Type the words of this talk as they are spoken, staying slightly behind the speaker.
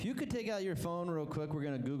you could take out your phone real quick, we're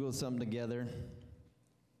going to Google something together.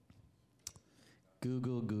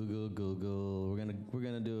 Google. We're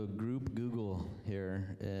gonna do a group Google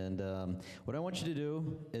here, and what I want you to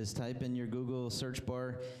do is type in your Google search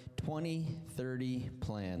bar 2030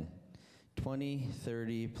 plan.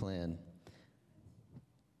 2030 plan.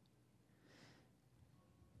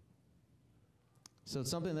 So it's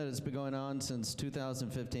something that has been going on since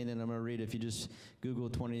 2015, and I'm going to read if you just Google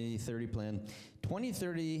 2030 plan.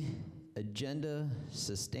 2030 Agenda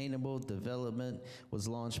Sustainable Development was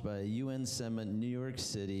launched by a UN summit in New York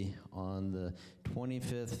City on the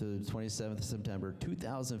 25th to the 27th of September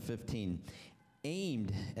 2015,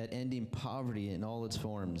 aimed at ending poverty in all its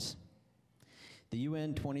forms. The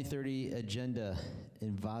UN 2030 Agenda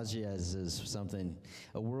envisages something,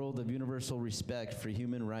 a world of universal respect for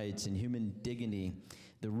human rights and human dignity,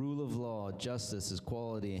 the rule of law, justice,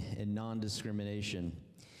 equality, and non-discrimination.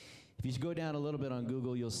 If you go down a little bit on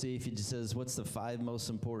Google, you'll see if it just says, what's the 5 most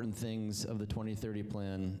important things of the 2030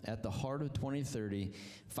 plan? At the heart of 2030,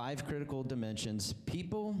 5 critical dimensions: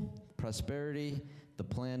 people, prosperity, the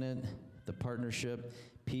planet, the partnership,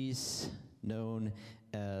 peace, known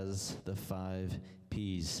as the 5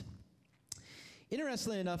 Ps.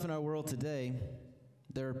 Interestingly enough, in our world today,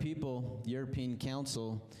 there are people, the European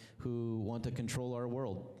Council, who want to control our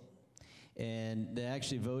world. And they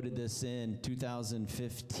actually voted this in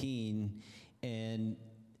 2015, and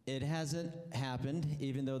it hasn't happened,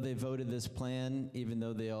 even though they voted this plan, even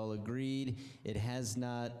though they all agreed. It has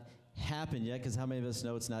not happened yet, because how many of us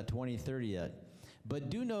know it's not 2030 yet? But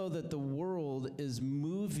do know that the world is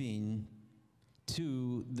moving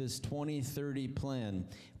to this 2030 plan.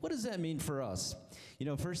 What does that mean for us? You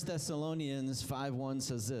know, 1 Thessalonians 5:1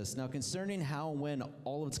 says this: "Now concerning how and when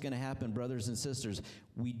all of it's going to happen, brothers and sisters,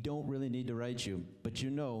 we don't really need to write you, but you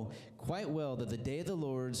know quite well that the day of the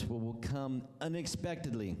Lord's will come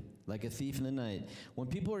unexpectedly, like a thief in the night." When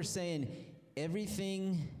people are saying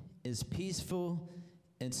everything is peaceful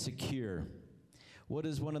and secure, what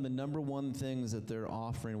is one of the number one things that they're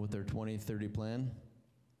offering with their 2030 plan?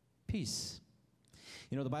 Peace.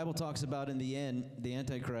 You know, the Bible talks about in the end, the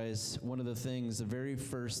Antichrist, one of the things, the very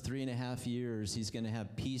first 3.5 years, he's going to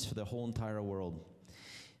have peace for the whole entire world.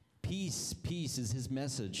 Peace is his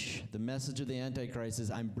message. The message of the Antichrist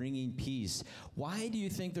is, I'm bringing peace. Why do you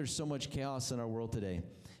think there's so much chaos in our world today?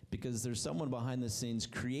 Because there's someone behind the scenes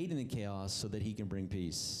creating the chaos so that he can bring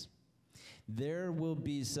peace. There will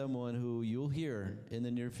be someone who you'll hear in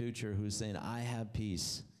the near future who's saying, I have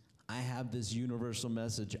peace. I have this universal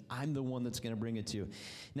message. I'm the one that's going to bring it to you.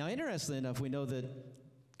 Now, interestingly enough, we know that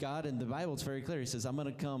God in the Bible, it's very clear. He says, I'm going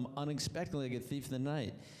to come unexpectedly like a thief in the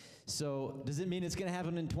night. So does it mean it's going to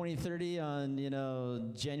happen in 2030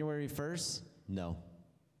 on, January 1st? No.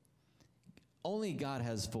 Only God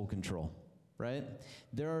has full control, right?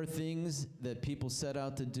 There are things that people set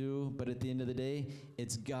out to do, but at the end of the day,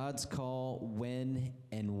 it's God's call when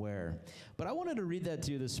and where. But I wanted to read that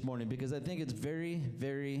to you this morning because I think it's very,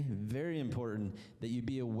 very, very important that you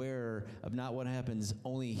be aware of not what happens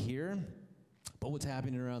only here, but what's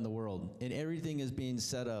happening around the world. And everything is being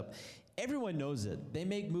set up. Everyone knows it. They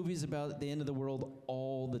make movies about the end of the world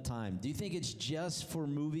all the time. Do you think it's just for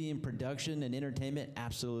movie and production and entertainment?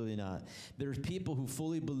 Absolutely not. There's people who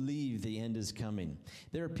fully believe the end is coming.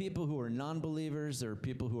 There are people who are non-believers. There are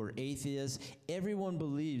people who are atheists. Everyone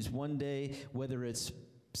believes one day, whether it's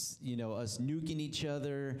us nuking each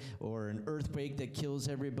other, or an earthquake that kills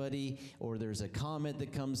everybody, or there's a comet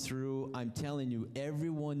that comes through. I'm telling you,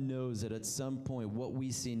 everyone knows that at some point what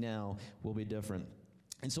we see now will be different.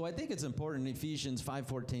 And so I think it's important. Ephesians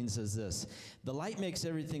 5:14 says this: "The light makes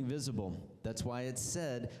everything visible. That's why it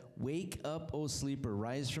said, 'Wake up, O sleeper,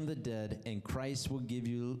 rise from the dead, and Christ will give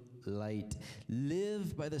you light.'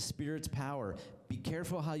 Live by the Spirit's power. Be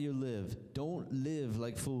careful how you live. Don't live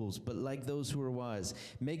like fools, but like those who are wise.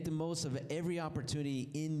 Make the most of every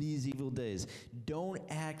opportunity in these evil days. Don't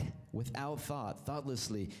act without thought,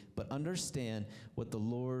 thoughtlessly, but understand what the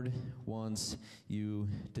Lord wants you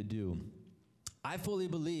to do." I fully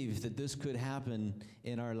believe that this could happen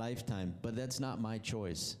in our lifetime, but that's not my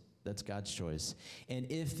choice. That's God's choice.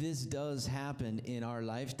 And if this does happen in our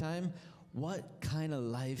lifetime, what kind of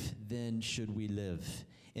life then should we live?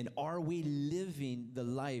 And are we living the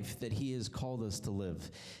life that he has called us to live?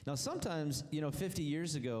 Now, sometimes, 50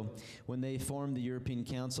 years ago, when they formed the European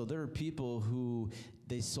Council, there were people who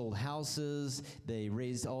they sold houses, they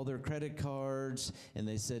raised all their credit cards, and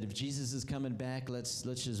they said, if Jesus is coming back, let's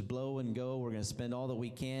just blow and go. We're going to spend all that we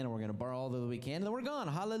can, and we're going to borrow all that we can, and then we're gone.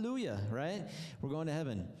 Hallelujah, right? We're going to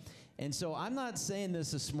heaven. And so I'm not saying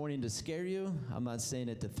this morning to scare you. I'm not saying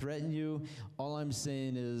it to threaten you. All I'm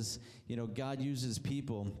saying is, God uses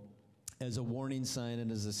people as a warning sign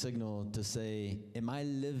and as a signal to say, am I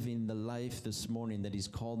living the life this morning that he's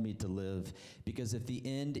called me to live? Because if the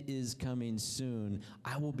end is coming soon,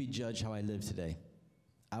 I will be judged how I live today.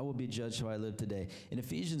 I will be judged how I live today. In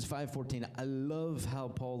Ephesians 5:14, I love how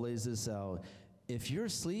Paul lays this out. If you're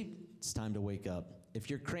asleep, it's time to wake up. If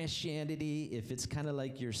your Christianity, if it's kind of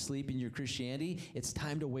like you're sleeping your Christianity, it's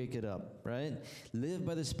time to wake it up, right? Live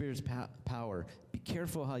by the Spirit's power. Be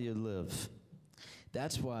careful how you live.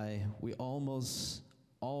 That's why we almost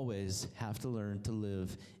always have to learn to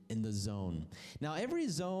live in the zone. Now, every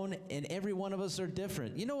zone and every one of us are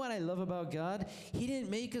different. You know what I love about God? He didn't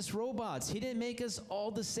make us robots. He didn't make us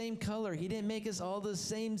all the same color. He didn't make us all the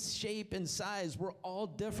same shape and size. We're all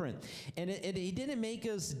different. And he didn't make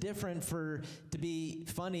us different to be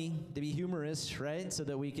funny, to be humorous, right? So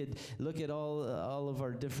that we could look at all of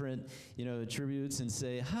our different, attributes and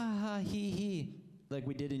say, ha, ha, he, like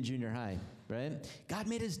we did in junior high. Right? God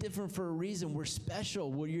made us different for a reason. We're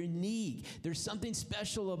special. We're unique. There's something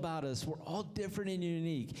special about us. We're all different and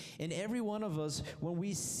unique. And every one of us, when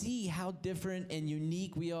we see how different and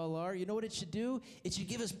unique we all are, you know what it should do? It should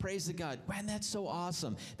give us praise to God. Man, that's so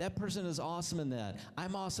awesome. That person is awesome in that.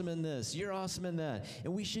 I'm awesome in this. You're awesome in that.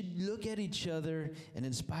 And we should look at each other and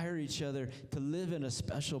inspire each other to live in a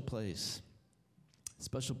special place.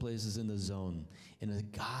 Special places in the zone, in a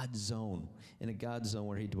God zone,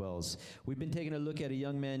 where he dwells. We've been taking a look at a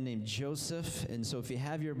young man named Joseph, and so if you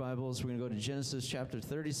have your Bibles, we're going to go to Genesis chapter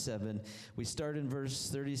 37. We start in verse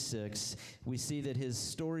 36. We see that his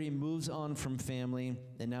story moves on from family,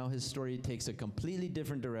 and now his story takes a completely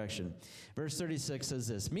different direction. Verse 36 says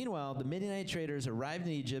this, "Meanwhile, the Midianite traders arrived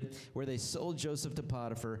in Egypt, where they sold Joseph to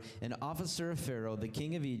Potiphar, an officer of Pharaoh, the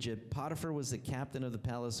king of Egypt. Potiphar was the captain of the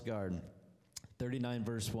palace guard." 39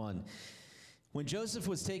 verse 1. When Joseph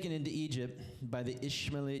was taken into Egypt by the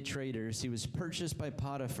Ishmaelite traders, he was purchased by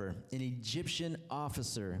Potiphar, an Egyptian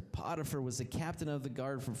officer. Potiphar was the captain of the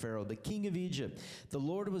guard for Pharaoh, the king of Egypt. The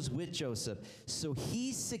Lord was with Joseph, so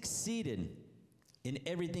he succeeded in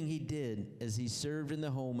everything he did as he served in the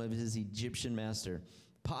home of his Egyptian master.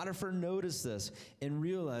 Potiphar noticed this and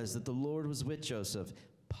realized that the Lord was with Joseph.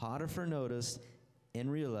 Potiphar noticed and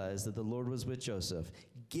realized that the Lord was with Joseph,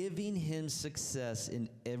 giving him success in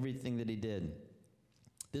everything that he did.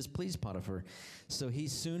 This pleased Potiphar, so he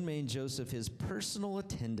soon made Joseph his personal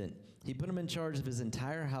attendant. He put him in charge of his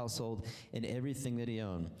entire household and everything that he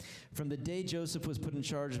owned. From the day Joseph was put in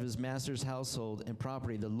charge of his master's household and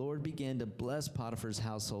property, the Lord began to bless Potiphar's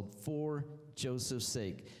household for Joseph's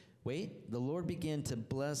sake. Wait, the Lord began to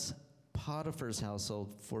bless Potiphar's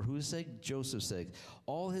household for whose sake? Joseph's sake.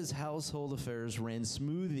 All his household affairs ran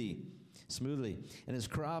smoothly, and his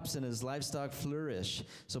crops and his livestock flourished.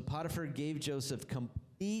 So Potiphar gave Joseph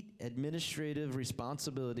complete administrative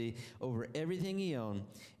responsibility over everything he owned.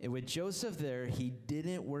 And with Joseph there, he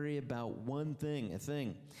didn't worry about one thing,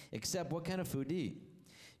 except what kind of food to eat.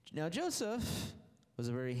 Now Joseph was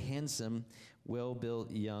a very handsome,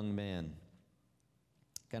 well-built young man.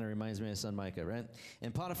 Kind of reminds me of son Micah, right?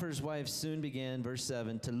 And Potiphar's wife soon began, verse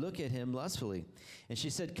 7, to look at him lustfully. And she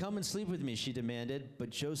said, "Come and sleep with me," she demanded.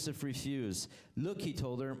 But Joseph refused. "Look," he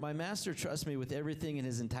told her, "my master trusts me with everything in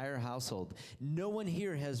his entire household. No one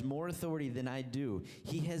here has more authority than I do.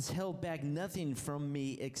 He has held back nothing from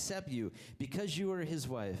me except you, because you are his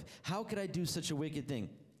wife. How could I do such a wicked thing?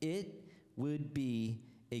 It would be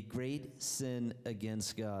a great sin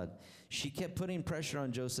against God." She kept putting pressure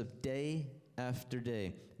on Joseph day after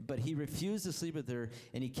day, but he refused to sleep with her,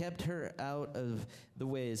 and he kept her out of the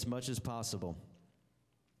way as much as possible.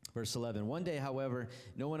 Verse 11, one day, however,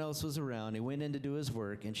 no one else was around. He went in to do his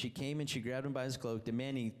work, and she came and she grabbed him by his cloak,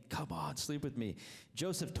 demanding, "Come on, sleep with me."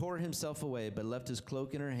 Joseph tore himself away, but left his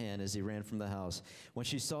cloak in her hand as he ran from the house. When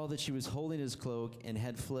she saw that she was holding his cloak and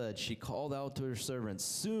had fled, she called out to her servants.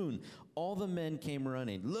 Soon, all the men came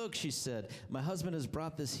running. "Look," she said, "my husband has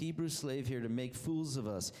brought this Hebrew slave here to make fools of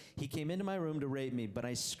us. He came into my room to rape me, but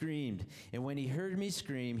I screamed. And when he heard me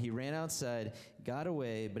scream, he ran outside, got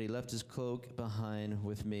away, but he left his cloak behind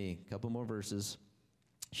with me." A couple more verses.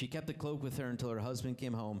 She kept the cloak with her until her husband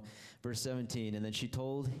came home. Verse 17, and then she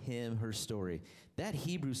told him her story. "That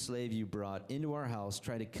Hebrew slave you brought into our house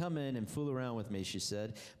tried to come in and fool around with me," she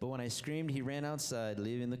said. "But when I screamed, he ran outside,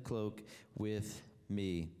 leaving the cloak with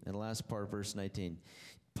me." And the last part, verse 19.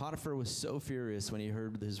 Potiphar was so furious when he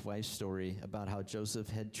heard his wife's story about how Joseph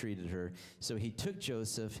had treated her. So he took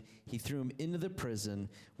Joseph, he threw him into the prison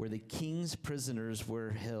where the king's prisoners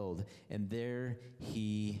were held, and there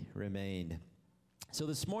he remained. So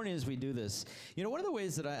this morning as we do this, one of the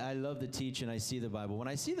ways that I love to teach and I see the Bible, when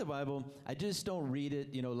I see the Bible, I just don't read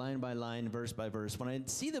it, line by line, verse by verse. When I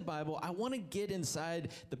see the Bible, I want to get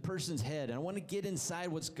inside the person's head, and I want to get inside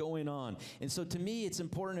what's going on. And so to me, it's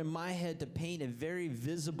important in my head to paint a very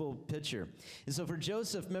visible picture. And so for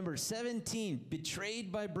Joseph, remember, 17, betrayed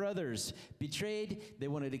by brothers, they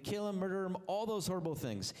wanted to kill him, murder him, all those horrible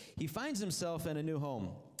things. He finds himself in a new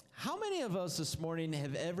home. How many of us this morning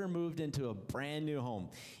have ever moved into a brand new home?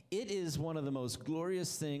 It is one of the most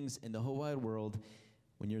glorious things in the whole wide world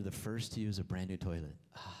when you're the first to use a brand new toilet.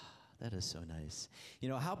 That is so nice.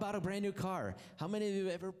 How about a brand new car? How many of you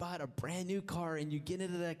have ever bought a brand new car and you get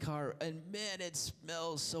into that car and man, it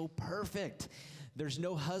smells so perfect. There's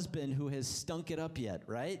no husband who has stunk it up yet,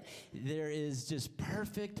 right? There is just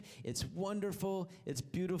perfect. It's wonderful. It's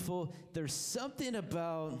beautiful. There's something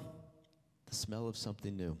about the smell of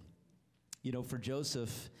something new. For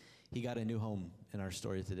Joseph, he got a new home in our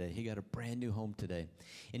story today. He got a brand new home today.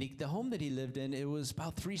 And the home that he lived in, it was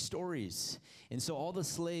about 3 stories. And so all the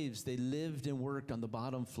slaves, they lived and worked on the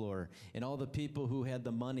bottom floor. And all the people who had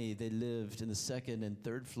the money, they lived in the 2nd and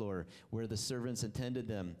 3rd floor where the servants attended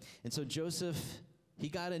them. And so Joseph, he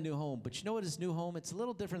got a new home. But you know what his new home? It's a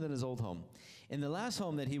little different than his old home. In the last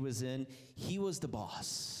home that he was in, he was the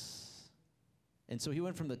boss. And so he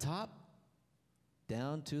went from the top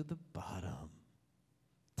down to the bottom.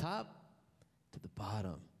 Top to the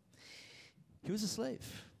bottom. He was a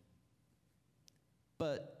slave.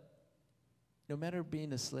 But no matter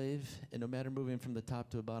being a slave and no matter moving from the top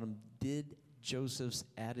to the bottom, did Joseph's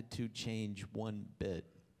attitude change one bit?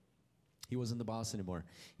 He wasn't the boss anymore.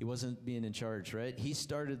 He wasn't being in charge, right? He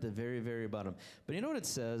started at the very, very bottom. But you know what it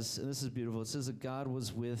says? And this is beautiful. It says that God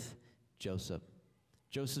was with Joseph.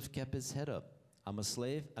 Joseph kept his head up. I'm a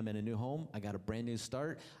slave. I'm in a new home. I got a brand new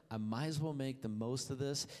start. I might as well make the most of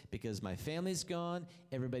this because my family's gone.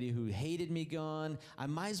 Everybody who hated me gone. I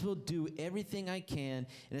might as well do everything I can.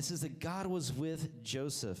 And it says that God was with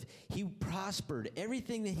Joseph. He prospered.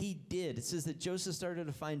 Everything that he did, it says that Joseph started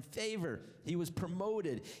to find favor. He was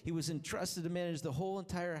promoted. He was entrusted to manage the whole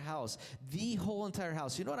entire house. The whole entire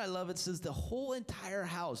house. You know what I love? It says the whole entire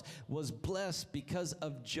house was blessed because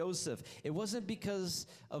of Joseph. It wasn't because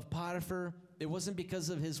of Potiphar. It wasn't because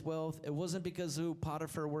of his wealth. It wasn't because of who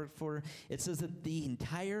Potiphar worked for. It says that the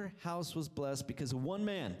entire house was blessed because of one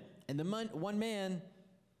man. And the one man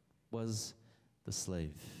was the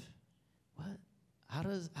slave. What? How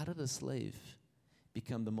did a slave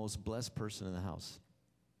become the most blessed person in the house?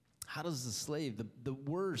 How does the slave, the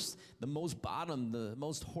worst, the most bottom, the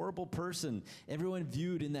most horrible person everyone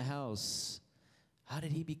viewed in the house, how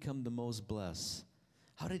did he become the most blessed?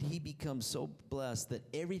 How did he become so blessed that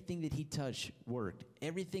everything that he touched worked?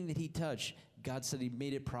 Everything that he touched, God said he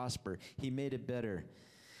made it prosper. He made it better.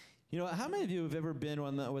 How many of you have ever been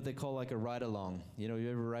on what they call like a ride-along? You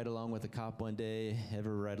ever ride along with a cop one day?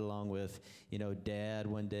 Ever ride along with, dad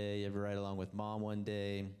one day? You ever ride along with mom one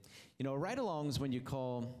day? Ride-alongs when you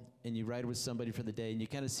call and you ride with somebody for the day and you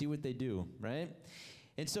kind of see what they do, right?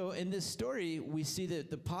 And so in this story, we see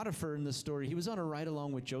that the Potiphar in the story, he was on a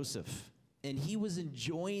ride-along with Joseph. And he was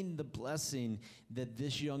enjoying the blessing that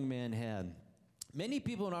this young man had. Many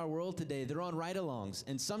people in our world today, they're on ride-alongs,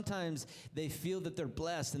 and sometimes they feel that they're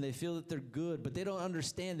blessed and they feel that they're good, but they don't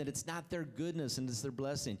understand that it's not their goodness and it's their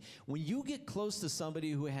blessing. When you get close to somebody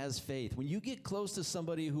who has faith, when you get close to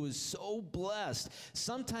somebody who is so blessed,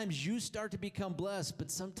 sometimes you start to become blessed, but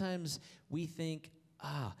sometimes we think,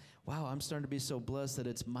 wow, I'm starting to be so blessed that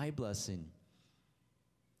it's my blessing.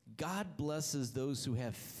 God blesses those who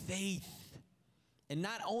have faith. And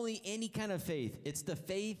not only any kind of faith, it's the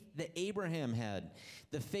faith that Abraham had.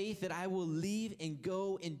 The faith that I will leave and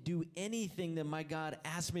go and do anything that my God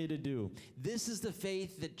asked me to do. This is the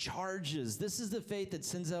faith that charges. This is the faith that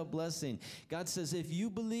sends out blessing. God says, if you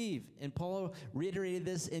believe, and Paul reiterated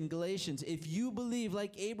this in Galatians, if you believe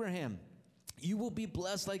like Abraham, you will be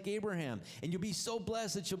blessed like Abraham. And you'll be so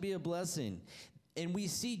blessed that you'll be a blessing. And we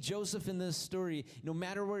see Joseph in this story, no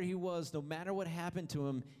matter where he was, no matter what happened to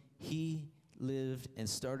him, he lived and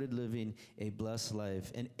started living a blessed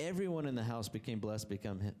life. And everyone in the house became blessed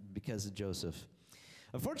because of Joseph.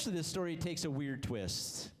 Unfortunately, this story takes a weird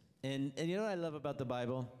twist. And you know what I love about the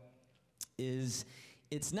Bible is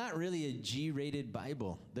it's not really a G-rated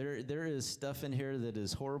Bible. There is stuff in here that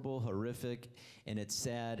is horrible, horrific, and it's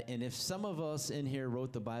sad. And if some of us in here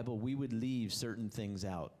wrote the Bible, we would leave certain things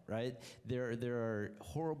out, right? There are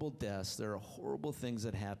horrible deaths, there are horrible things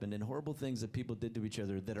that happened, and horrible things that people did to each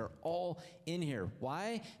other that are all in here.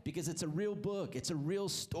 Why? Because it's a real book. It's a real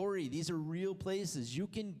story. These are real places. You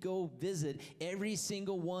can go visit every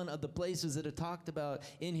single one of the places that are talked about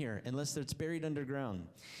in here, unless it's buried underground.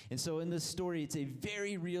 And so in this story, it's a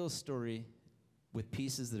very real story with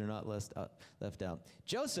pieces that are not left out.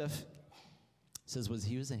 Joseph says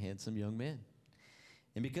he was a handsome young man.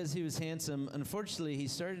 And because he was handsome, unfortunately, he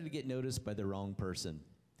started to get noticed by the wrong person.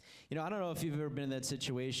 You know, I don't know if you've ever been in that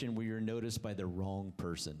situation where you're noticed by the wrong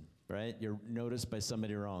person, right? You're noticed by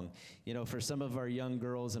somebody wrong. You know, for some of our young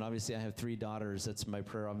girls, and obviously I have 3 daughters, that's my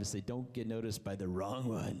prayer, obviously, don't get noticed by the wrong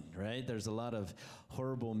one, right? There's a lot of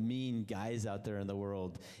horrible, mean guys out there in the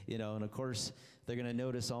world, you know, and of course, they're going to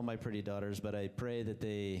notice all my pretty daughters, but I pray that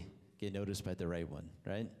they get noticed by the right one,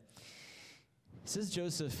 right? It says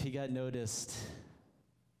Joseph, he got noticed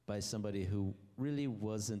by somebody who really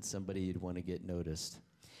wasn't somebody you'd want to get noticed.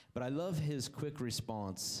 But I love his quick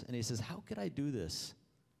response, and he says, how could I do this?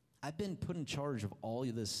 I've been put in charge of all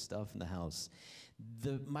of this stuff in the house.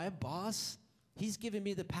 My boss, he's given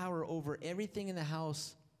me the power over everything in the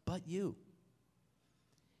house but you.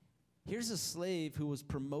 Here's a slave who was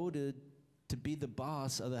promoted to be the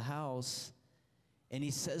boss of the house, and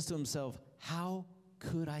he says to himself, how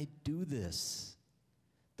could I do this?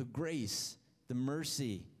 The grace, the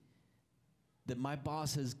mercy that my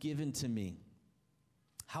boss has given to me.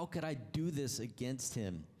 How could I do this against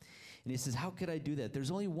him? And he says, how could I do that?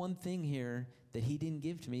 There's only one thing here that he didn't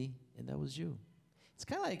give to me, and that was you. It's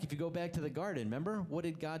kind of like if you go back to the garden. Remember, what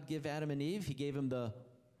did God give Adam and Eve? He gave them the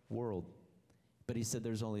world. But he said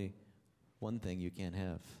there's only one thing you can't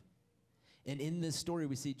have. And in this story,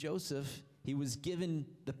 we see Joseph, he was given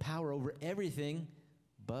the power over everything,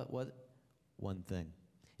 but what? One thing.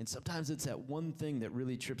 And sometimes it's that one thing that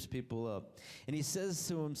really trips people up. And he says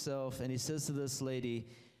to himself, and he says to this lady,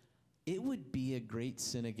 it would be a great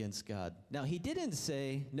sin against God. Now, he didn't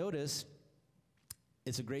say, notice,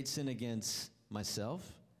 it's a great sin against myself.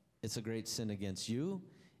 It's a great sin against you.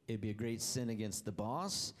 It'd be a great sin against the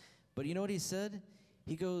boss. But you know what he said?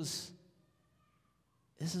 He goes,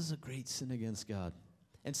 this is a great sin against God.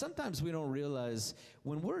 And sometimes we don't realize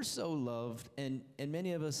when we're so loved, and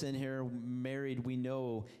many of us in here married, we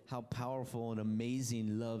know how powerful and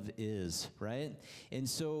amazing love is, right? And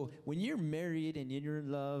so when you're married and you're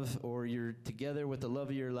in love, or you're together with the love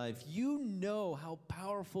of your life, you know how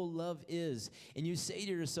powerful love is. And you say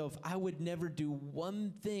to yourself, I would never do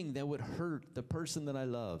one thing that would hurt the person that I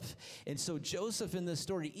love. And so Joseph in this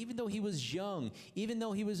story, even though he was young, even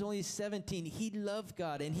though he was only 17, he loved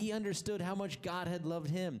God, and he understood how much God had loved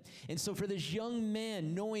him. And so for this young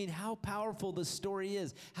man, knowing how powerful the story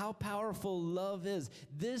is, how powerful love is,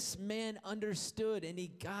 this man understood, and he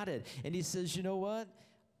got it. And he says, you know what?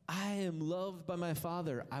 I am loved by my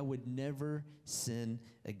Father. I would never sin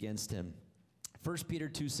against him. 1 Peter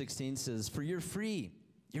 2:16 says, for you're free,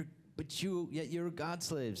 yet you're God's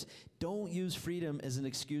slaves. Don't use freedom as an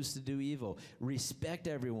excuse to do evil. Respect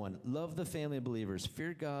everyone. Love the family of believers.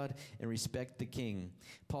 Fear God and respect the king.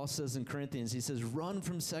 Paul says in Corinthians, he says, run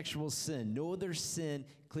from sexual sin. No other sin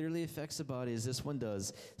clearly affects the body as this one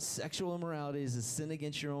does. Sexual immorality is a sin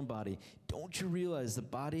against your own body. Don't you realize the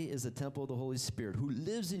body is a temple of the Holy Spirit who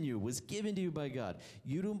lives in you, was given to you by God.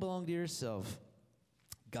 You don't belong to yourself.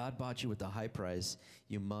 God bought you with a high price.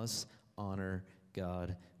 You must honor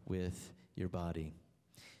God with your body.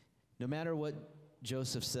 No matter what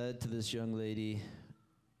Joseph said to this young lady,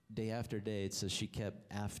 day after day, it says she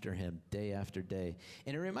kept after him, day after day.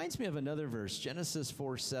 And it reminds me of another verse, Genesis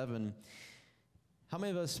 4:7. How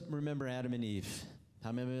many of us remember Adam and Eve?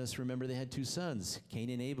 How many of us remember they had 2 sons, Cain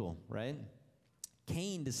and Abel, right?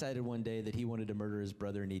 Cain decided one day that he wanted to murder his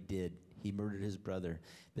brother, and he did. He murdered his brother,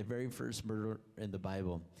 the very first murder in the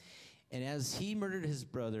Bible. And as he murdered his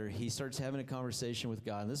brother, he starts having a conversation with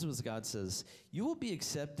God. And this is what God says, you will be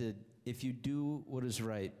accepted if you do what is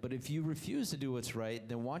right. But if you refuse to do what's right,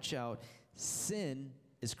 then watch out. Sin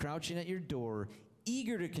is crouching at your door,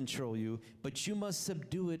 eager to control you, but you must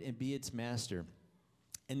subdue it and be its master.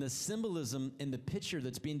 And the symbolism in the picture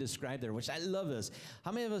that's being described there, which I love this.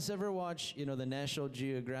 How many of us ever watch, the National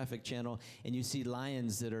Geographic channel, and you see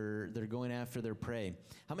lions that are going after their prey?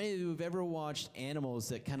 How many of you have ever watched animals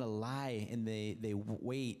that kind of lie, and they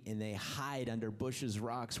wait and they hide under bushes,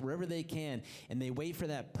 rocks, wherever they can, and they wait for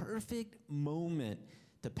that perfect moment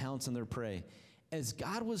to pounce on their prey? As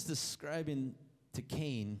God was describing to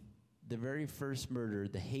Cain the very first murder,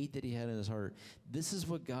 the hate that he had in his heart, this is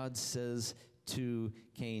what God says to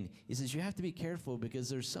Cain. He says, you have to be careful because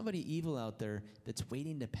there's somebody evil out there that's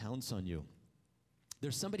waiting to pounce on you.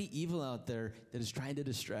 There's somebody evil out there that is trying to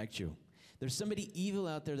distract you. There's somebody evil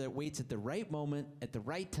out there that waits at the right moment, at the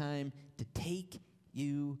right time to take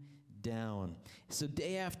you down. So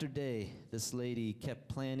day after day, this lady kept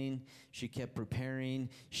planning. She kept preparing.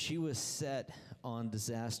 She was set on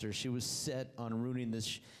disaster. She was set on ruining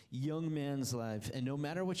this young man's life. And no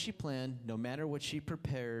matter what she planned, no matter what she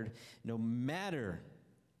prepared, no matter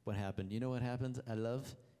what happened, you know what happened?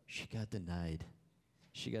 She got denied.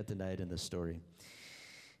 She got denied in this story.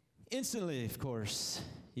 Instantly, of course,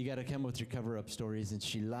 you got to come with your cover-up stories. And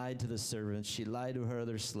she lied to the servants. She lied to her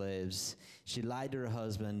other slaves. She lied to her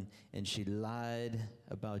husband. And she lied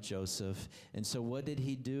about Joseph. And so what did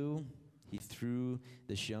he do? He threw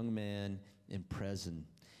this young man in prison.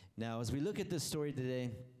 Now, as we look at this story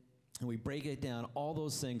today, and we break it down, all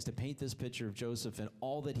those things to paint this picture of Joseph and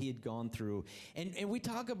all that he had gone through. And we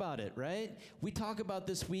talk about it, right? We talk about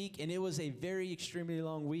this week, and it was a very extremely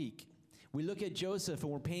long week. We look at Joseph,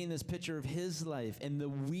 and we're painting this picture of his life and the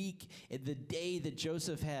week, and the day that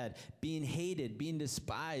Joseph had, being hated, being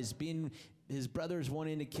despised, being his brothers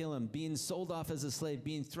wanting to kill him, being sold off as a slave,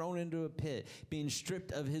 being thrown into a pit, being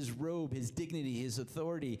stripped of his robe, his dignity, his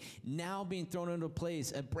authority, now being thrown into a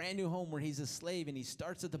place, a brand new home where he's a slave, and he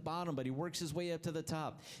starts at the bottom, but he works his way up to the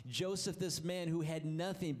top. Joseph, this man who had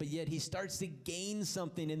nothing, but yet he starts to gain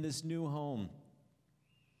something in this new home.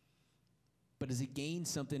 But as he gains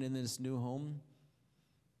something in this new home,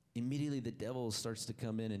 immediately the devil starts to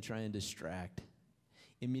come in and try and distract.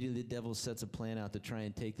 Immediately the devil sets a plan out to try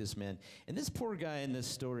and take this man. And this poor guy in this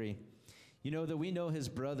story, you know that we know his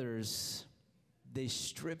brothers, they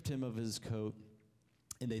stripped him of his coat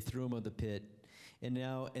and they threw him in the pit. And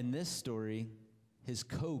now in this story, his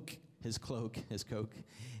cloak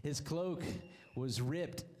was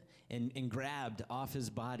ripped and grabbed off his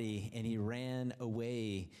body, and he ran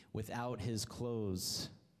away without his clothes.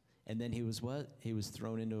 And then he was what? He was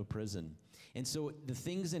thrown into a prison. And so the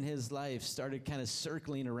things in his life started kind of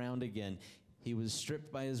circling around again. He was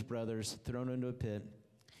stripped by his brothers, thrown into a pit.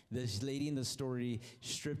 This lady in the story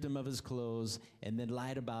stripped him of his clothes and then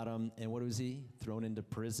lied about him. And what was he? Thrown into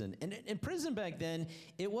prison. And in prison back then,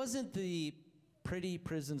 it wasn't the pretty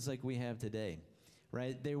prisons like we have today.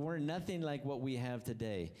 Right? They were nothing like what we have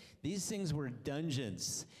today. These things were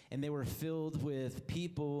dungeons, and they were filled with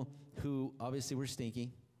people who obviously were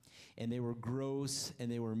stinky, and they were gross, and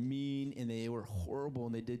they were mean, and they were horrible,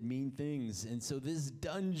 and they did mean things. And so this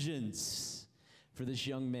dungeons for this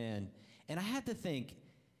young man. And I had to think,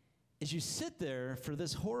 as you sit there for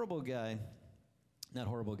this horrible guy, not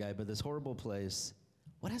horrible guy, but this horrible place,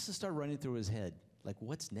 what has to start running through his head? Like,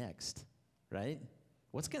 what's next, right?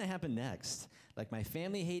 What's going to happen next? Like, my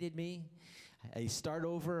family hated me. I start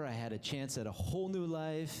over. I had a chance at a whole new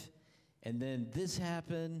life. And then this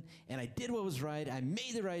happened. And I did what was right. I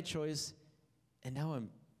made the right choice. And now I'm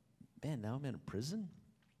in a prison?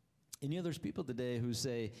 And you know, there's people today who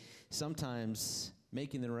say sometimes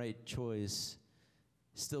making the right choice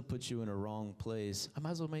still puts you in a wrong place. I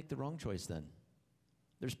might as well make the wrong choice then.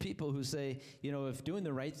 There's people who say, you know, if doing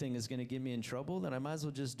the right thing is going to get me in trouble, then I might as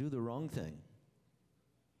well just do the wrong thing.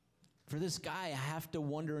 For this guy, I have to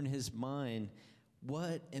wonder in his mind,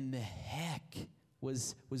 what in the heck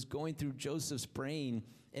was going through Joseph's brain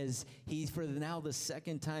as he, for now the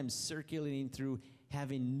second time, circulating through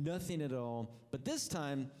having nothing at all. But this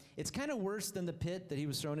time, it's kind of worse than the pit that he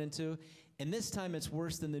was thrown into. And this time, it's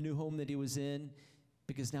worse than the new home that he was in,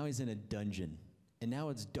 because now he's in a dungeon. And now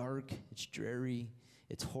it's dark, it's dreary,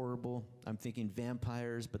 it's horrible. I'm thinking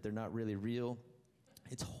vampires, but they're not really real.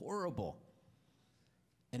 It's horrible.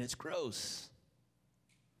 And it's gross.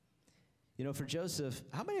 You know, for Joseph,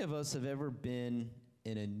 how many of us have ever been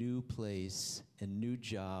in a new place, a new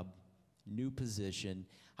job, new position?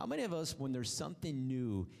 How many of us, when there's something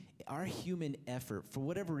new, our human effort, for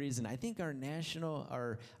whatever reason, I think our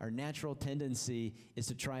natural tendency is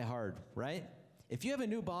to try hard, right? If you have a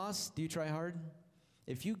new boss, do you try hard?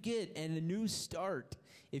 If you get a new start,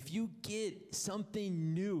 if you get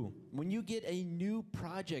something new, when you get a new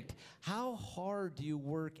project, how hard do you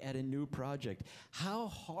work at a new project? How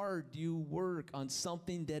hard do you work on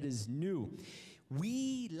something that is new?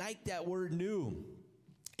 We like that word new.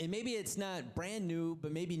 And maybe it's not brand new,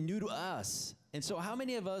 but maybe new to us. And so how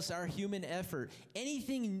many of us, our human effort,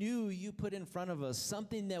 anything new you put in front of us,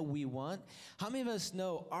 something that we want, how many of us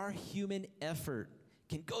know our human effort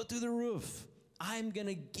can go through the roof? I'm going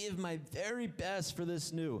to give my very best for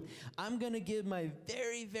this new. I'm going to give my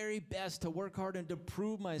very, very best to work hard and to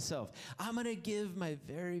prove myself. I'm going to give my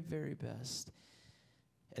very, very best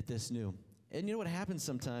at this new. And you know what happens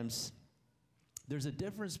sometimes? There's a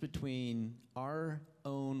difference between our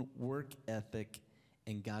own work ethic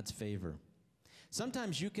and God's favor.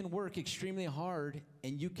 Sometimes you can work extremely hard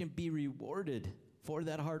and you can be rewarded for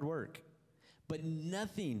that hard work. But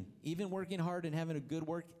nothing, even working hard and having a good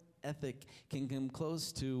work ethic, can come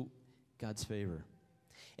close to God's favor.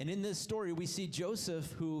 And in this story, we see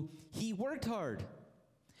Joseph, who he worked hard.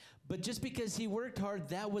 But just because he worked hard,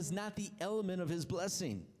 that was not the element of his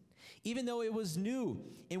blessing. Even though it was new.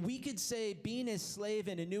 And we could say being a slave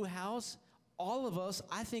in a new house,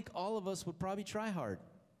 I think all of us would probably try hard,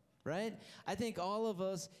 right? I think all of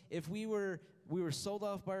us, if we were sold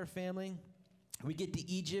off by our family, we get to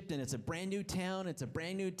Egypt, and it's a brand new town. It's a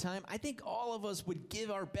brand new time. I think all of us would give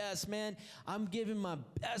our best. Man, I'm giving my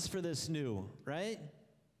best for this new, right?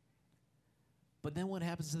 But then what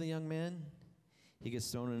happens to the young man? He gets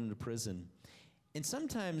thrown into prison. And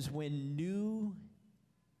sometimes when new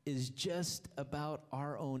is just about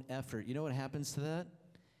our own effort, you know what happens to that?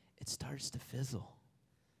 It starts to fizzle.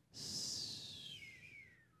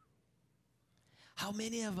 How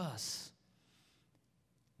many of us,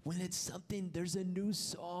 when it's something, there's a new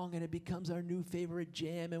song and it becomes our new favorite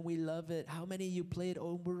jam and we love it. How many of you play it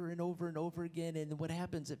over and over and over again, and what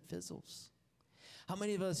happens? It fizzles. How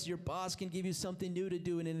many of us, your boss can give you something new to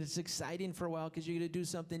do and it's exciting for a while because you're going to do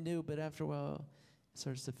something new, but after a while, it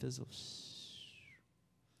starts to fizzle.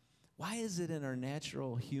 Why is it in our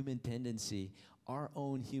natural human tendency, our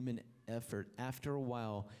own human effort, after a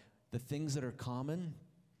while, the things that are common,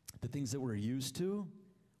 the things that we're used to,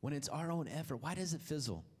 when it's our own effort, why does it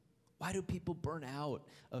fizzle? Why do people burn out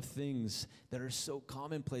of things that are so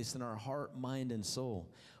commonplace in our heart, mind, and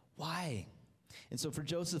soul? Why? And so for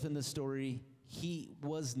Joseph in this story, he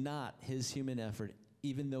was not his human effort,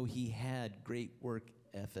 even though he had great work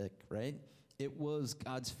ethic, right? It was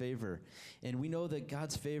God's favor. And we know that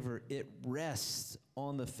God's favor, it rests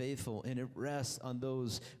on the faithful, and it rests on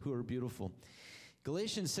those who are beautiful.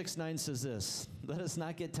 Galatians 6:9 says this, "Let us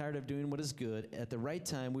not get tired of doing what is good. At the right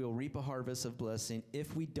time, we will reap a harvest of blessing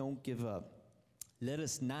if we don't give up." Let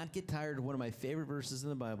us not get tired of one of my favorite verses in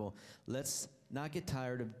the Bible. Let's not get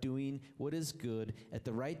tired of doing what is good. At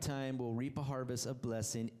the right time, we'll reap a harvest of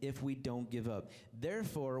blessing if we don't give up.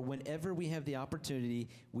 Therefore, whenever we have the opportunity,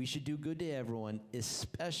 we should do good to everyone,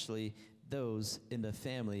 especially those in the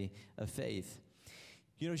family of faith.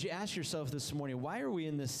 You know, as you ask yourself this morning, why are we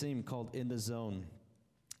in this theme called In the Zone?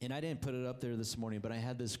 And I didn't put it up there this morning, but I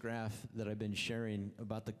had this graph that I've been sharing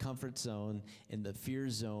about the comfort zone and the fear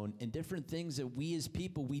zone and different things that we as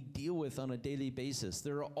people, we deal with on a daily basis.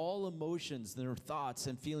 There are all emotions, there are thoughts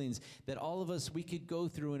and feelings that all of us, we could go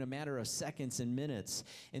through in a matter of seconds and minutes.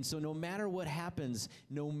 And so no matter what happens,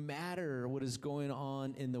 no matter what is going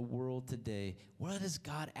on in the world today, what is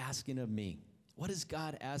God asking of me? What is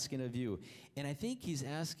God asking of you? And I think he's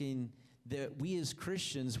asking that we as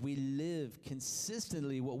Christians, we live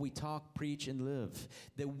consistently what we talk, preach, and live.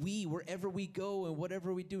 That we, wherever we go and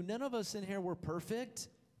whatever we do, none of us in here, we're perfect.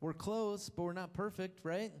 We're close, but we're not perfect,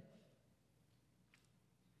 right?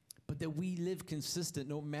 But that we live consistent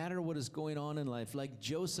no matter what is going on in life. Like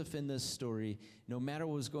Joseph in this story, no matter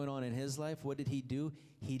what was going on in his life, what did he do?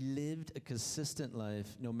 He lived a consistent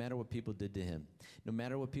life no matter what people did to him. No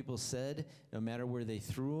matter what people said, no matter where they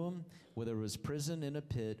threw him, whether it was prison in a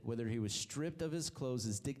pit, whether he was stripped of his clothes,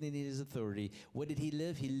 his dignity, his authority, what did he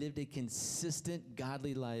live? He lived a consistent,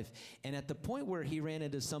 godly life. And at the point where he ran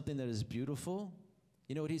into something that is beautiful,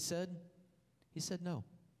 you know what he said? He said, "No,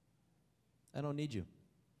 I don't need you."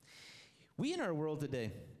 We in our world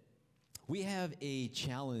today, we have a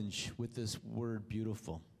challenge with this word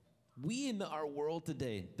beautiful. We in our world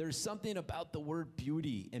today, there's something about the word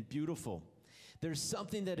beauty and beautiful. There's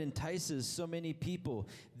something that entices so many people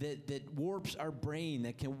that warps our brain,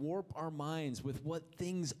 that can warp our minds with what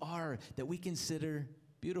things are that we consider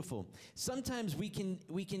beautiful. Sometimes we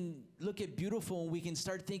can look at beautiful and we can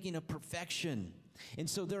start thinking of perfection. And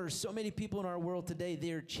so there are so many people in our world today,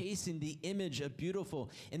 they're chasing the image of beautiful,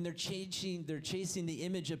 and they're chasing the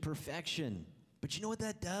image of perfection. But you know what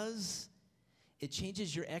that does? It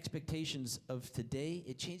changes your expectations of today.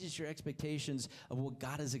 It changes your expectations of what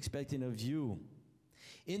God is expecting of you.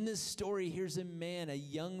 In this story, here's a man, a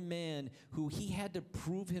young man, who he had to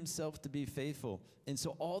prove himself to be faithful. And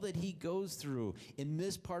so all that he goes through in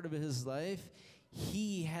this part of his life,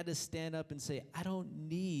 he had to stand up and say, "I don't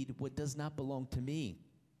need what does not belong to me.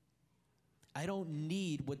 I don't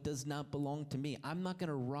need what does not belong to me. I'm not going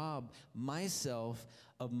to rob myself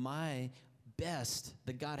of my best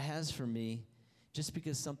that God has for me just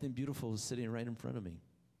because something beautiful is sitting right in front of me.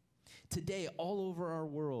 Today, all over our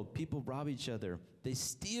world, people rob each other. They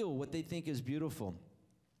steal what they think is beautiful.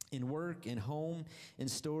 In work, in home, in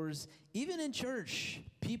stores, even in church,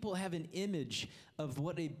 people have an image of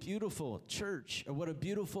what a beautiful church or what a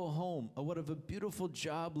beautiful home or what a beautiful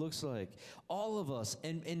job looks like. All of us.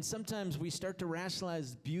 And sometimes we start to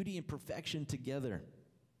rationalize beauty and perfection together.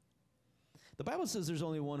 The Bible says there's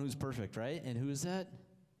only one who's perfect, right? And who is that?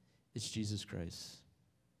 It's Jesus Christ.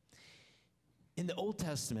 In the Old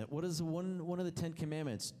Testament, what is one of the 10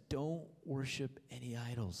 commandments? Don't worship any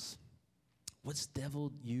idols. What's the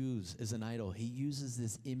devil use as an idol? He uses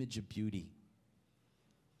this image of beauty.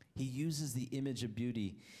 He uses the image of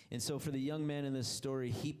beauty. And so for the young man in this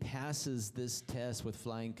story, he passes this test with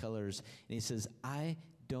flying colors. And he says, I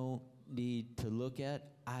don't need to look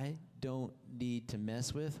at, I don't need to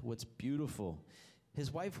mess with what's beautiful.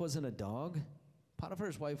 His wife wasn't a dog.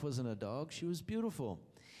 Potiphar's wife wasn't a dog. She was beautiful.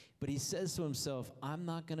 But he says to himself, I'm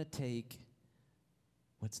not going to take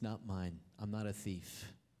what's not mine. I'm not a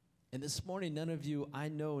thief. And this morning, none of you, I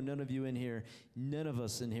know none of you in here, none of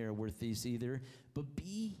us in here were thieves either, but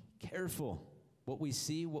be careful what we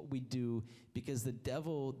see, what we do, because the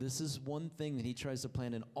devil, this is one thing that he tries to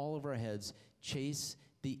plant in all of our heads, chase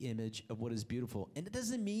the image of what is beautiful. And it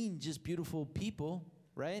doesn't mean just beautiful people,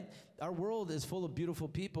 right? Our world is full of beautiful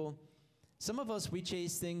people. Some of us, we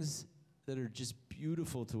chase things that are just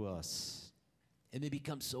beautiful to us, and they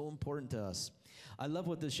become so important to us. I love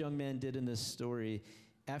what this young man did in this story.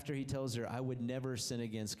 After he tells her, I would never sin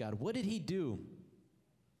against God, what did he do?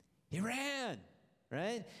 He ran,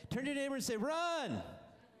 right? Turn to your neighbor and say, run,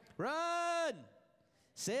 run.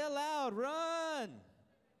 Say it loud, run.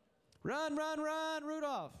 Run, run, run,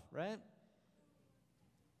 Rudolph, right?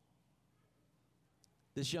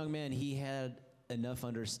 This young man, he had enough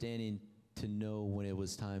understanding to know when it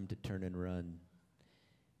was time to turn and run.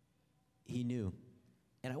 He knew.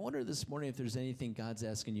 And I wonder this morning if there's anything God's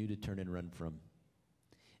asking you to turn and run from.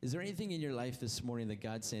 Is there anything in your life this morning that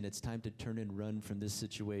God's saying it's time to turn and run from this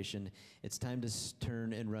situation? It's time to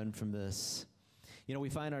turn and run from this. You know, we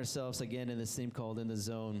find ourselves again in this thing called In the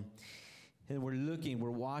Zone. And we're looking, we're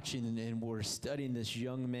watching, and we're studying this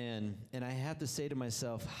young man. And I have to say to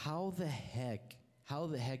myself, how the heck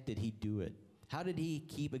did he do it? How did he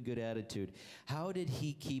keep a good attitude? How did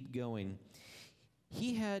he keep going?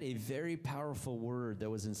 He had a very powerful word that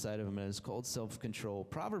was inside of him, and it's called self-control.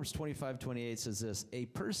 Proverbs 25:28 says this, a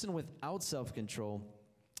person without self-control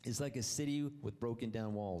is like a city with broken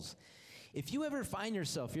down walls. If you ever find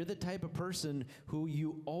yourself, you're the type of person who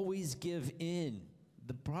you always give in.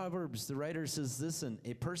 The Proverbs, the writer says, listen,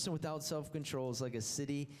 a person without self-control is like a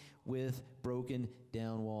city with broken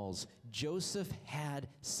down walls. Joseph had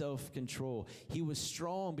self-control. He was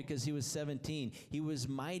strong because he was 17. He was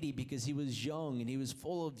mighty because he was young and he was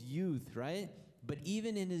full of youth, right? But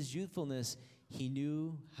even in his youthfulness, he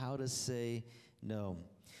knew how to say no.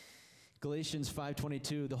 Galatians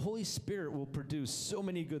 5:22, the Holy Spirit will produce so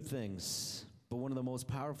many good things, but one of the most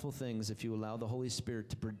powerful things, if you allow the Holy Spirit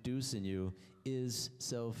to produce in you, is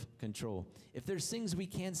self-control. If there's things we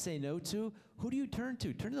can't say no to, who do you turn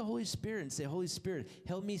to? Turn to the Holy Spirit and say, Holy Spirit,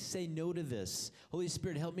 help me say no to this. Holy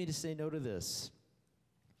Spirit, help me to say no to this.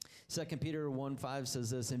 2 Peter 1:5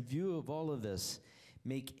 says this, in view of all of this,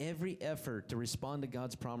 make every effort to respond to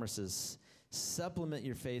God's promises. Supplement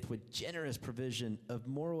your faith with generous provision of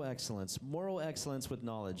moral excellence with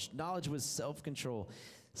knowledge, knowledge with self-control,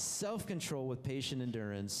 self-control with patient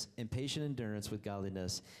endurance, and patient endurance with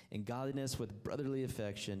godliness, and godliness with brotherly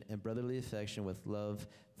affection, and brotherly affection with love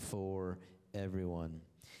for everyone.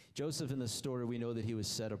 Joseph in the story, we know that he was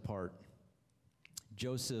set apart.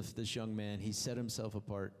 Joseph, this young man, he set himself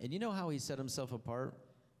apart. And you know how he set himself apart?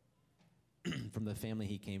 From the family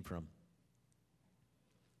he came from.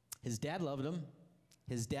 His dad loved him.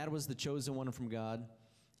 His dad was the chosen one from God.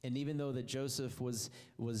 And even though that Joseph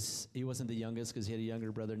he wasn't the youngest because he had a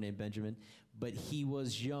younger brother named Benjamin, but he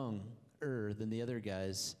was younger than the other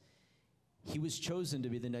guys, he was chosen to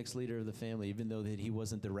be the next leader of the family, even though that he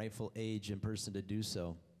wasn't the rightful age and person to do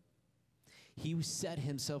so. He set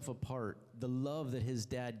himself apart. The love that his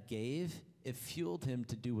dad gave, it fueled him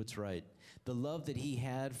to do what's right. The love that he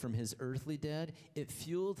had from his earthly dad, it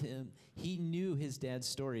fueled him. He knew his dad's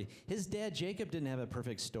story. His dad, Jacob, didn't have a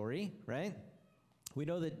perfect story, right? We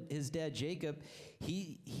know that his dad, Jacob,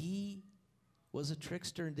 he was a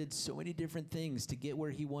trickster and did so many different things to get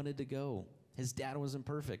where he wanted to go. His dad wasn't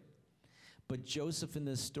perfect. But Joseph in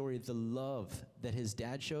this story, the love that his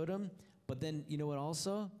dad showed him, but then, you know what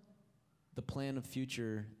also? The plan of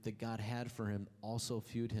future that God had for him also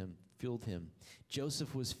fueled him.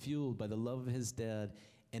 Joseph was fueled by the love of his dad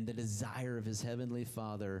and the desire of his heavenly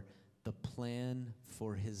Father, the plan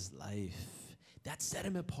for his life. That set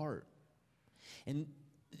him apart. And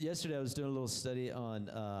yesterday I was doing a little study on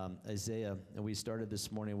Isaiah, and we started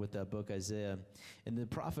this morning with that book, Isaiah. And the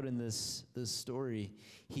prophet in this story,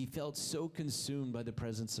 he felt so consumed by the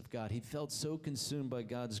presence of God. He felt so consumed by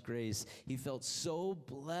God's grace. He felt so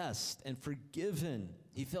blessed and forgiven.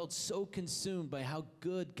 He felt so consumed by how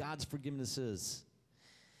good God's forgiveness is.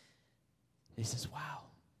 He says, wow,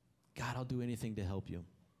 God, I'll do anything to help you.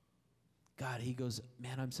 God, he goes,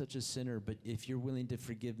 man, I'm such a sinner, but if you're willing to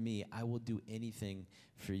forgive me, I will do anything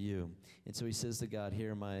for you. And so he says to God,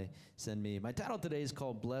 here, send me. My title today is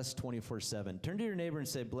called Blessed 24/7. Turn to your neighbor and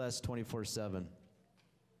say, Blessed 24/7.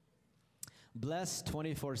 Blessed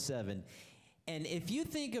 24/7. And if you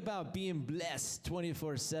think about being blessed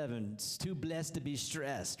 24/7, it's too blessed to be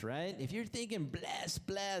stressed, right? If you're thinking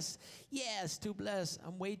blessed, yes, too blessed.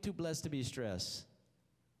 I'm way too blessed to be stressed.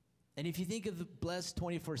 And if you think of the blessed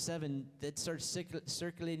 24/7, that starts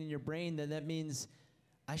circulating in your brain, then that means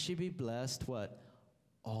I should be blessed, what?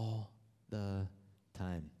 All the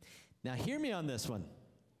time. Now, hear me on this one.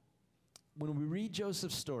 When we read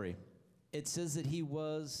Joseph's story, it says that he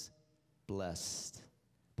was blessed.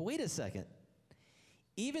 But wait a second.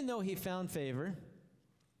 Even though he found favor,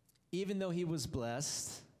 even though he was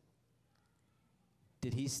blessed,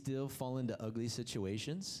 did he still fall into ugly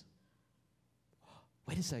situations?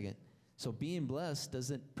 Wait a second. So being blessed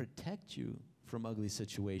doesn't protect you from ugly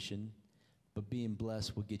situation, but being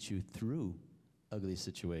blessed will get you through ugly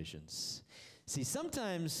situations. See,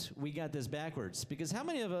 sometimes we got this backwards, because how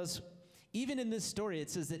many of us, even in this story, it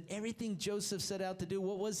says that everything Joseph set out to do,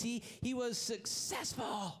 what was he? He was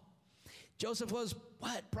successful. Joseph was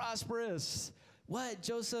what? Prosperous. What?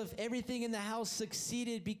 Joseph, everything in the house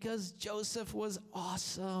succeeded because Joseph was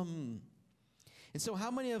awesome. And so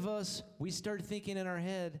how many of us, we start thinking in our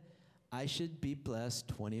head, I should be blessed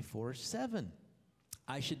 24/7.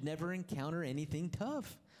 I should never encounter anything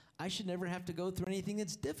tough. I should never have to go through anything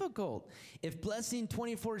that's difficult. If blessing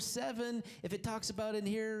 24/7, if it talks about in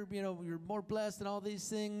here, you're more blessed than all these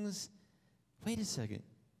things. Wait a second.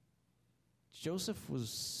 Joseph was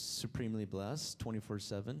supremely blessed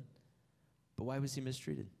 24/7, but why was he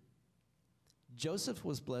mistreated? Joseph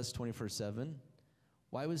was blessed 24/7.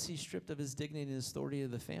 Why was he stripped of his dignity and authority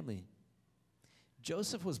of the family?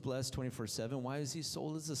 Joseph was blessed 24/7. Why was he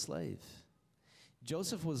sold as a slave?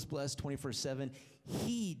 Joseph was blessed 24/7.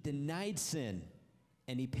 He denied sin,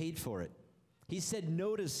 and he paid for it. He said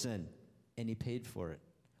no to sin, and he paid for it.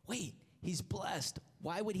 Wait, he's blessed.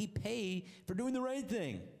 Why would he pay for doing the right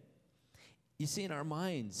thing? You see, in our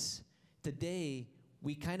minds, today,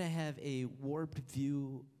 we kind of have a warped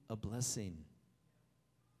view of blessing.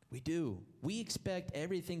 We do. We expect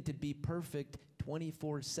everything to be perfect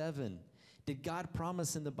 24/7. Did God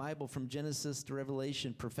promise in the Bible from Genesis to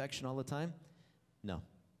Revelation perfection all the time? No.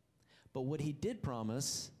 But what he did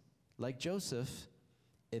promise, like Joseph,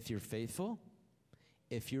 if you're faithful,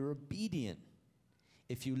 if you're obedient,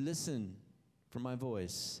 if you listen for my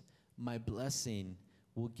voice, my blessing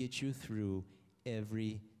will get you through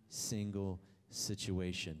every single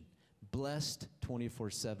situation. Blessed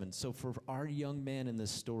 24/7. So for our young man in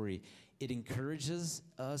this story, it encourages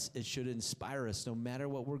us, it should inspire us no matter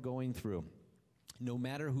what we're going through. No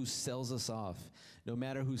matter who sells us off, no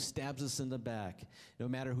matter who stabs us in the back, no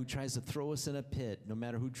matter who tries to throw us in a pit, no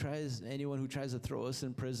matter anyone who tries to throw us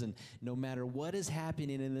in prison, no matter what is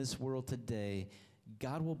happening in this world today,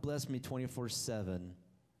 God will bless me 24/7.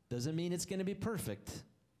 Doesn't mean it's going to be perfect,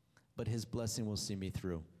 but his blessing will see me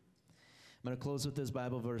through. I'm going to close with this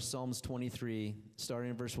Bible verse, Psalms 23,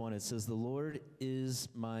 starting in verse 1. It says, "The Lord is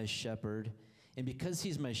my shepherd, and because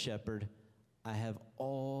he's my shepherd, I have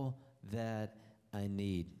all that I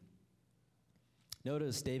need."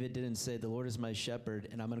 Notice David didn't say, "The Lord is my shepherd,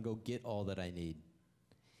 and I'm going to go get all that I need."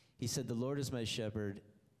 He said, "The Lord is my shepherd,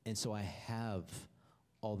 and so I have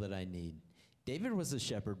all that I need." David was a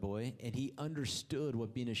shepherd boy, and he understood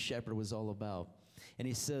what being a shepherd was all about. And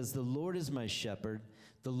he says, "The Lord is my shepherd.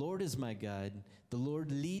 The Lord is my guide. The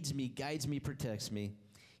Lord leads me, guides me, protects me.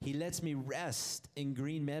 He lets me rest in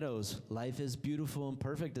green meadows. Life is beautiful and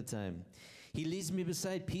perfect at time. He leads me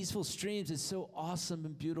beside peaceful streams." It's so awesome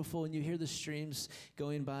and beautiful, and you hear the streams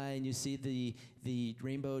going by, and you see the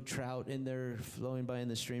rainbow trout in there flowing by in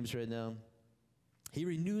the streams right now. He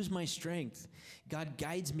renews my strength. God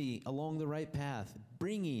guides me along the right path,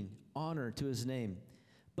 bringing honor to his name.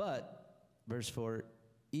 But, verse 4,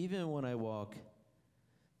 "Even when I walk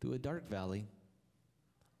through a dark valley,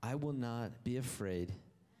 I will not be afraid,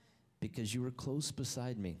 because you are close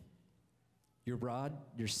beside me. Your rod,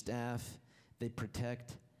 your staff, they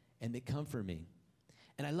protect and they comfort me.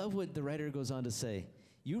 And I love what the writer goes on to say.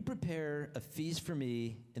 You prepare a feast for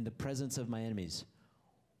me in the presence of my enemies.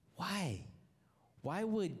 Why? Why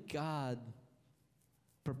would God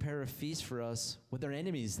prepare a feast for us with our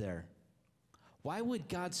enemies there? Why would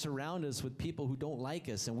God surround us with people who don't like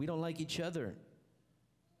us and we don't like each other?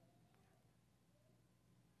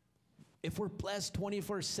 If we're blessed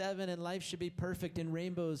 24/7 and life should be perfect and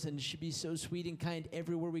rainbows and should be so sweet and kind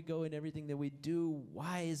everywhere we go and everything that we do,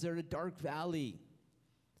 why is there a dark valley?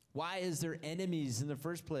 Why is there enemies in the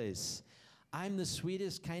first place? I'm the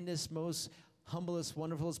sweetest, kindest, most humblest,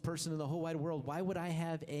 wonderfulest person in the whole wide world. Why would I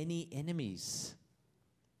have any enemies?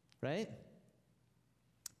 Right?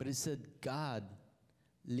 But it said, God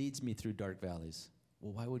leads me through dark valleys.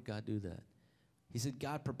 Well, why would God do that? He said,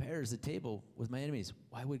 God prepares the table with my enemies.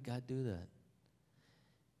 Why would God do that?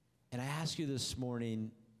 And I ask you this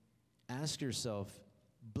morning, ask yourself,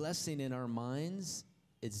 blessing in our minds,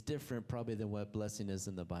 it's different probably than what blessing is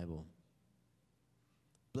in the Bible.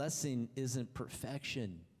 Blessing isn't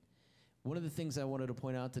perfection. One of the things I wanted to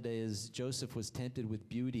point out today is Joseph was tempted with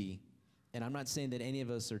beauty. And I'm not saying that any of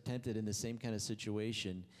us are tempted in the same kind of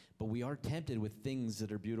situation, but we are tempted with things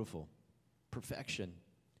that are beautiful. Perfection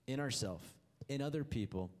in ourselves, in other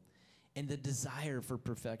people, and the desire for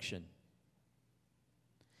perfection.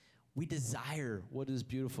 We desire what is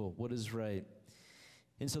beautiful, what is right.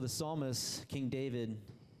 And so the psalmist, King David,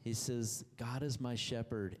 he says, God is my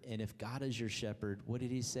shepherd, and if God is your shepherd, what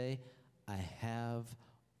did he say? I have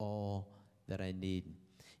all that I need.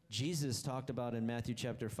 Jesus talked about in Matthew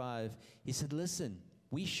chapter 5, he said, listen,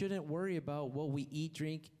 we shouldn't worry about what we eat,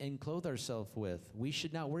 drink, and clothe ourselves with. We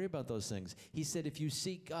should not worry about those things. He said, if you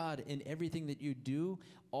seek God in everything that you do,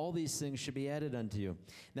 all these things should be added unto you.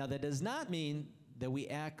 Now, that does not mean that we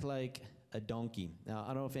act like a donkey. Now, I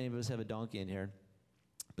don't know if any of us have a donkey in here,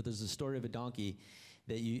 but there's a story of a donkey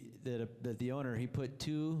that the owner, he put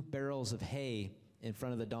 2 barrels of hay in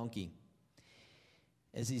front of the donkey.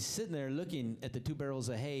 As he's sitting there looking at the 2 barrels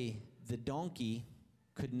of hay, the donkey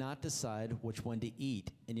could not decide which one to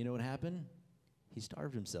eat. And you know what happened? He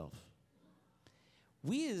starved himself.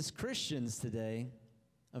 We as Christians today,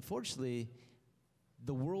 unfortunately,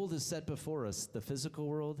 the world is set before us, the physical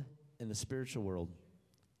world and the spiritual world.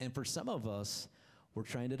 And for some of us, we're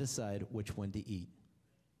trying to decide which one to eat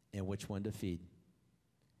and which one to feed.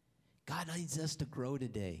 God needs us to grow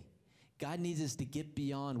today. God needs us to get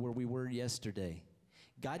beyond where we were yesterday.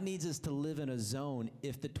 God needs us to live in a zone.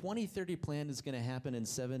 If the 2030 plan is going to happen in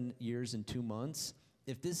 7 years and 2 months,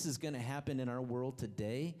 if this is going to happen in our world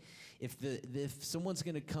today, if someone's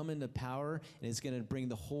going to come into power and it's going to bring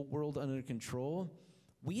the whole world under control,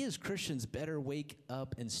 we as Christians better wake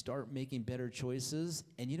up and start making better choices.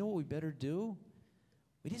 And you know what we better do?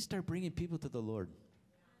 We need to start bringing people to the Lord.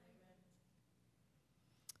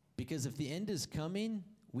 Because if the end is coming,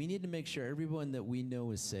 we need to make sure everyone that we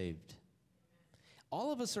know is saved.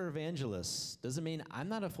 All of us are evangelists. Doesn't mean I'm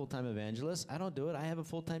not a full-time evangelist. I don't do it. I have a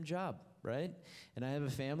full-time job, right? And I have a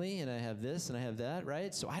family, and I have this, and I have that,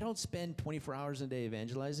 right? So I don't spend 24 hours a day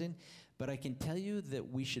evangelizing, but I can tell you that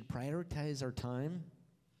we should prioritize our time,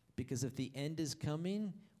 because if the end is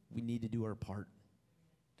coming, we need to do our part.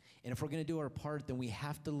 And if we're going to do our part, then we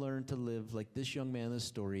have to learn to live like this young man in the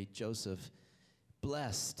story, Joseph,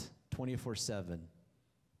 blessed 24/7.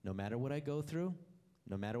 No matter what I go through,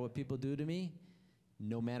 no matter what people do to me,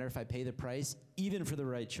 no matter if I pay the price, even for the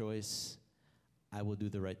right choice, I will do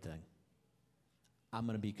the right thing. I'm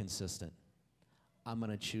going to be consistent. I'm going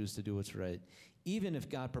to choose to do what's right. Even if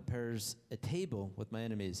God prepares a table with my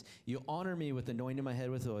enemies, you honor me with anointing my head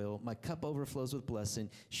with oil. My cup overflows with blessing.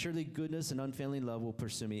 Surely goodness and unfailing love will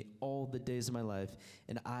pursue me all the days of my life,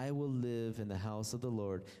 and I will live in the house of the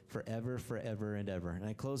Lord forever, forever, and ever. And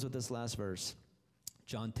I close with this last verse.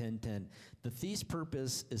 John 10:10. The thief's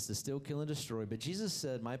purpose is to steal, kill, and destroy, but Jesus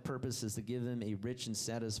said, my purpose is to give them a rich and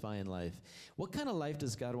satisfying life. What kind of life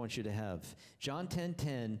does God want you to have? John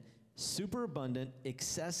 10:10, super abundant,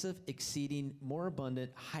 excessive, exceeding, more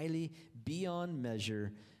abundant, highly, beyond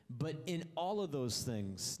measure, but in all of those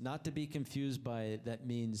things, not to be confused by that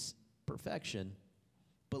means perfection,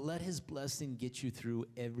 but let his blessing get you through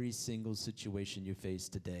every single situation you face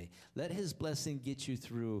today. Let his blessing get you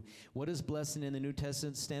through. What does blessing in the New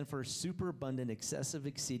Testament stand for? Super abundant, excessive,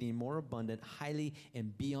 exceeding, more abundant, highly,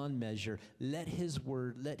 and beyond measure. Let his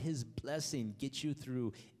word, let his blessing get you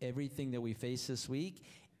through everything that we face this week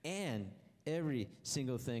and every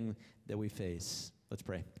single thing that we face. Let's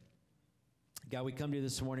pray. God, we come to you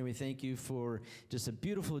this morning. We thank you for just a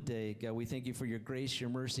beautiful day. God, we thank you for your grace, your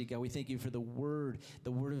mercy. God, we thank you for the Word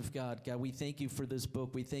of God. God, we thank you for this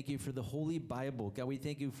book. We thank you for the Holy Bible. God, we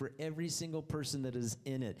thank you for every single person that is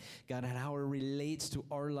in it. God, and how it relates to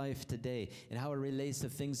our life today and how it relates to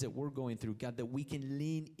things that we're going through. God, that we can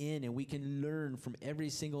lean in and we can learn from every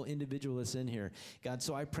single individual that's in here. God,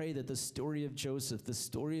 so I pray that the story of Joseph, the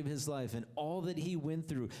story of his life and all that he went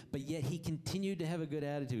through, but yet he continued to have a good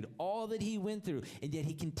attitude. All that he went through, and yet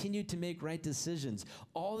he continued to make right decisions.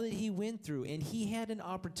 All that he went through, and he had an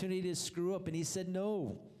opportunity to screw up, and he said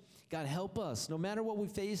no. God, help us. No matter what we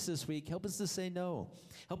face this week, help us to say no.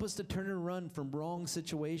 Help us to turn and run from wrong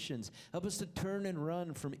situations. Help us to turn and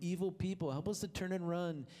run from evil people. Help us to turn and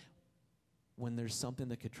run when there's something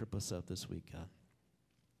that could trip us up this week, God.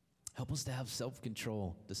 Help us to have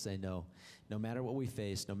self-control to say no. No matter what we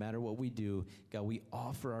face, no matter what we do, God, we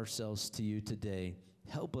offer ourselves to you today.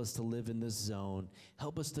 Help us to live in this zone.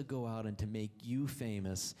 Help us to go out and to make you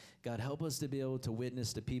famous. God, help us to be able to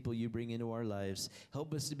witness to people you bring into our lives.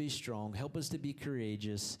 Help us to be strong. Help us to be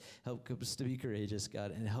courageous. Help us to be courageous,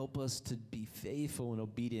 God, and help us to be faithful and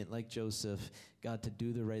obedient like Joseph, God, to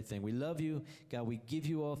do the right thing. We love you. God, we give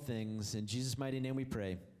you all things. In Jesus' mighty name we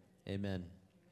pray. Amen.